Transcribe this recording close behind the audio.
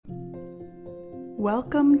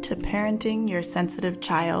Welcome to Parenting Your Sensitive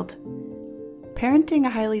Child. Parenting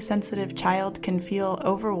a highly sensitive child can feel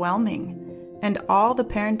overwhelming, and all the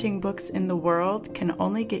parenting books in the world can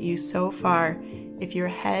only get you so far if your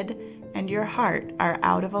head and your heart are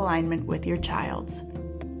out of alignment with your child's.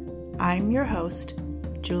 I'm your host,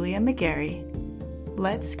 Julia McGarry.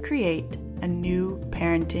 Let's create a new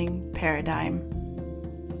parenting paradigm.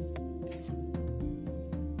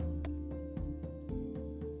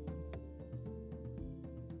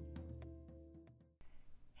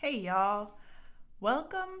 Hey y'all,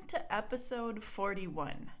 welcome to episode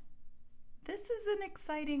 41. This is an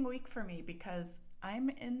exciting week for me because I'm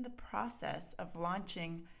in the process of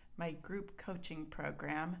launching my group coaching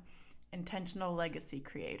program, Intentional Legacy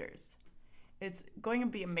Creators. It's going to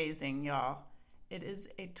be amazing, y'all. It is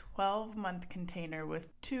a 12-month container with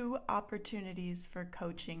 2 opportunities for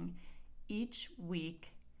coaching each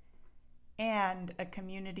week and a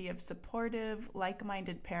community of supportive,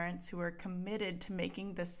 like-minded parents who are committed to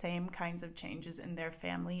making the same kinds of changes in their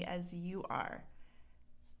family as you are.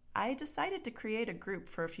 I decided to create a group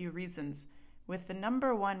for a few reasons, with the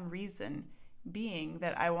number one reason being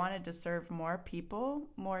that I wanted to serve more people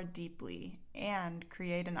more deeply and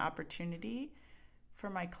create an opportunity for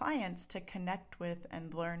my clients to connect with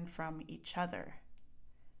and learn from each other.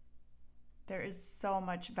 There is so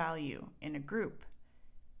much value in a group.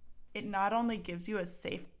 It not only gives you a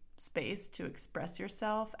safe space to express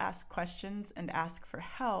yourself, ask questions, and ask for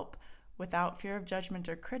help without fear of judgment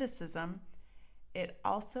or criticism, it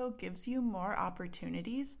also gives you more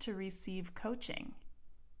opportunities to receive coaching.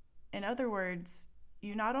 In other words,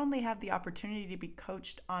 you not only have the opportunity to be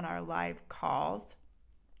coached on our live calls,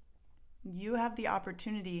 you have the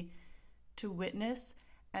opportunity to witness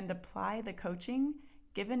and apply the coaching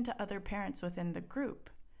given to other parents within the group.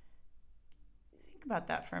 Think about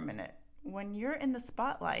that for a minute. When you're in the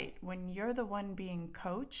spotlight, when you're the one being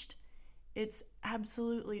coached, it's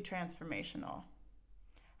absolutely transformational.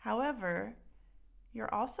 However,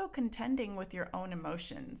 you're also contending with your own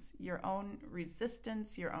emotions, your own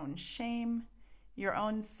resistance, your own shame, your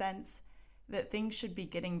own sense that things should be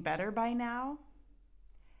getting better by now.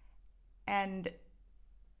 And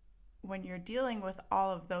when you're dealing with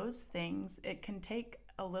all of those things, it can take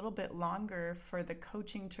a little bit longer for the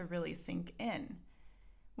coaching to really sink in.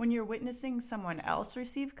 When you're witnessing someone else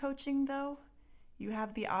receive coaching, though, you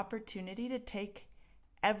have the opportunity to take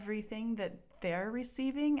everything that they're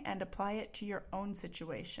receiving and apply it to your own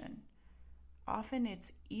situation. Often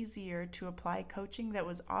it's easier to apply coaching that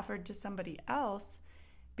was offered to somebody else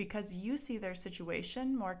because you see their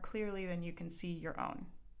situation more clearly than you can see your own.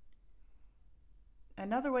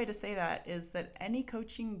 Another way to say that is that any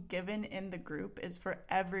coaching given in the group is for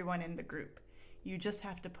everyone in the group. You just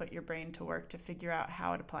have to put your brain to work to figure out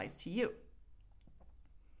how it applies to you.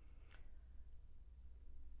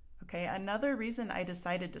 Okay, another reason I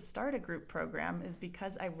decided to start a group program is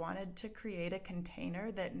because I wanted to create a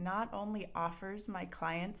container that not only offers my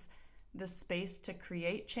clients the space to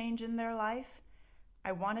create change in their life,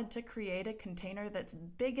 I wanted to create a container that's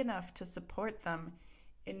big enough to support them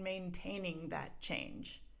in maintaining that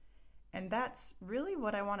change. And that's really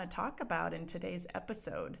what I want to talk about in today's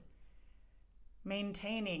episode.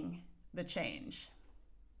 Maintaining the change.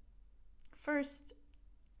 First,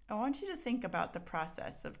 I want you to think about the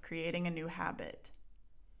process of creating a new habit.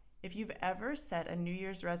 If you've ever set a New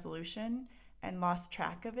Year's resolution and lost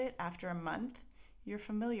track of it after a month, you're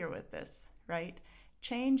familiar with this, right?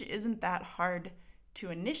 Change isn't that hard to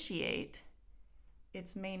initiate.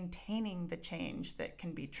 It's maintaining the change that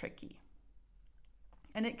can be tricky.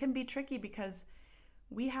 And it can be tricky because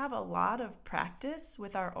we have a lot of practice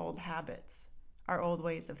with our old habits, our old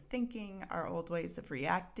ways of thinking, our old ways of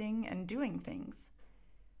reacting and doing things.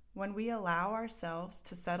 When we allow ourselves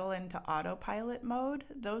to settle into autopilot mode,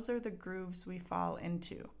 those are the grooves we fall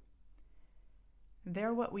into.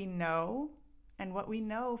 They're what we know, and what we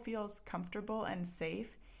know feels comfortable and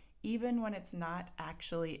safe, even when it's not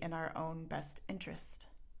actually in our own best interest.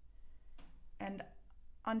 And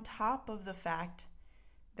on top of the fact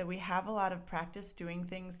that we have a lot of practice doing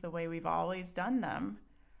things the way we've always done them,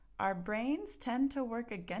 our brains tend to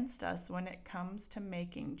work against us when it comes to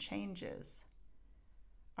making changes.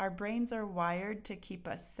 Our brains are wired to keep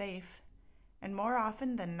us safe, and more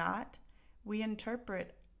often than not, we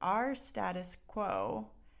interpret our status quo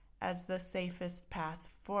as the safest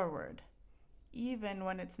path forward, even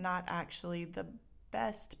when it's not actually the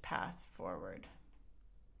best path forward.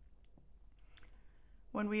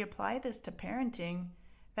 When we apply this to parenting,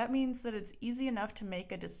 that means that it's easy enough to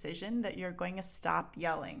make a decision that you're going to stop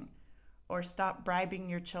yelling, or stop bribing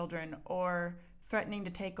your children, or threatening to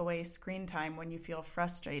take away screen time when you feel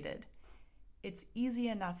frustrated. it's easy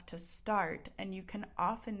enough to start, and you can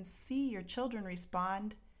often see your children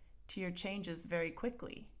respond to your changes very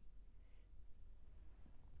quickly.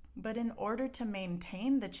 But in order to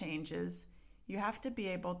maintain the changes, you have to be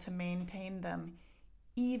able to maintain them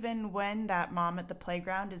even when that mom at the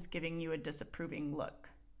playground is giving you a disapproving look.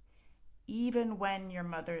 Even when your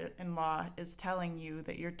mother-in-law is telling you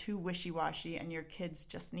that you're too wishy-washy and your kids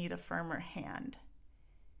just need a firmer hand.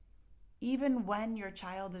 Even when your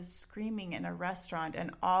child is screaming in a restaurant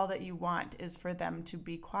and all that you want is for them to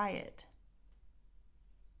be quiet.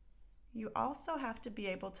 You also have to be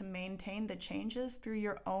able to maintain the changes through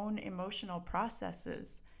your own emotional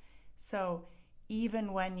processes. So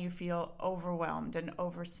even when you feel overwhelmed and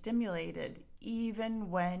overstimulated,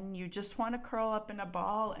 even when you just want to curl up in a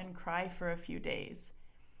ball and cry for a few days,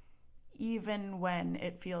 even when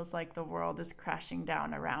it feels like the world is crashing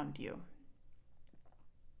down around you.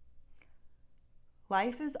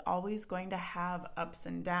 Life is always going to have ups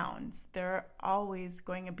and downs. There are always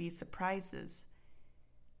going to be surprises.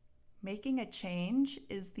 Making a change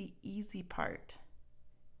is the easy part.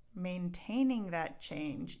 Maintaining that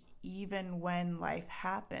change, even when life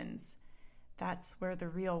happens, that's where the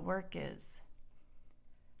real work is.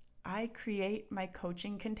 I create my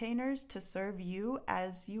coaching containers to serve you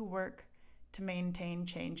as you work to maintain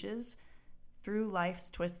changes through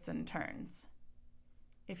life's twists and turns.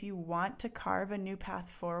 If you want to carve a new path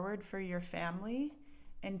forward for your family,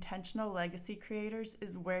 Intentional Legacy Creators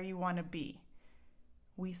is where you want to be.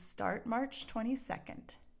 We start March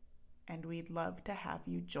 22nd, and we'd love to have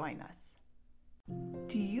you join us.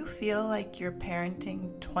 Do you feel like you're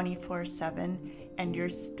parenting 24/7 and you're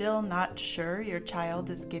still not sure your child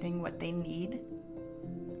is getting what they need?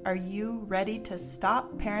 Are you ready to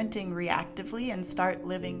stop parenting reactively and start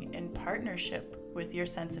living in partnership with your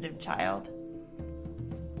sensitive child?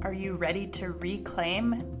 Are you ready to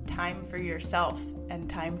reclaim time for yourself and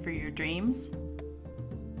time for your dreams?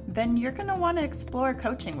 Then you're going to want to explore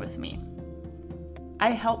coaching with me. I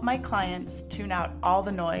help my clients tune out all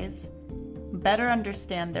the noise, better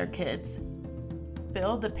understand their kids,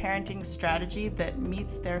 build a parenting strategy that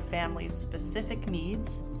meets their family's specific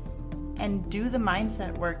needs, and do the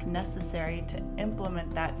mindset work necessary to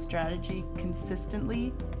implement that strategy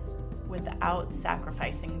consistently without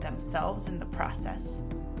sacrificing themselves in the process.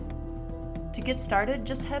 To get started,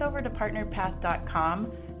 just head over to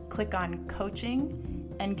partnerpath.com, click on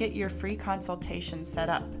coaching, and get your free consultation set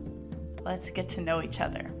up. Let's get to know each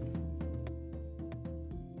other.